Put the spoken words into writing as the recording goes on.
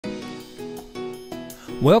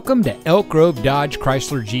Welcome to Elk Grove Dodge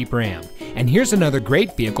Chrysler Jeep Ram, and here's another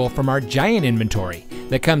great vehicle from our giant inventory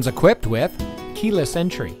that comes equipped with keyless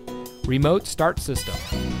entry, remote start system,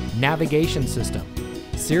 navigation system,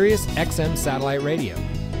 Sirius XM satellite radio,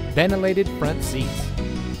 ventilated front seats.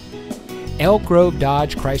 Elk Grove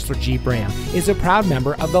Dodge Chrysler Jeep Ram is a proud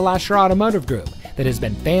member of the Lasher Automotive Group that has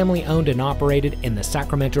been family owned and operated in the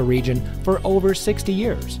Sacramento region for over 60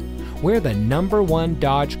 years. We're the #1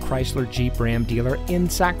 Dodge Chrysler Jeep Ram dealer in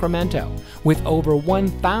Sacramento with over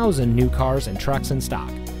 1,000 new cars and trucks in stock.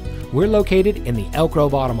 We're located in the Elk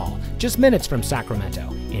Grove Auto Mall, just minutes from Sacramento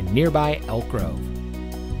in nearby Elk Grove.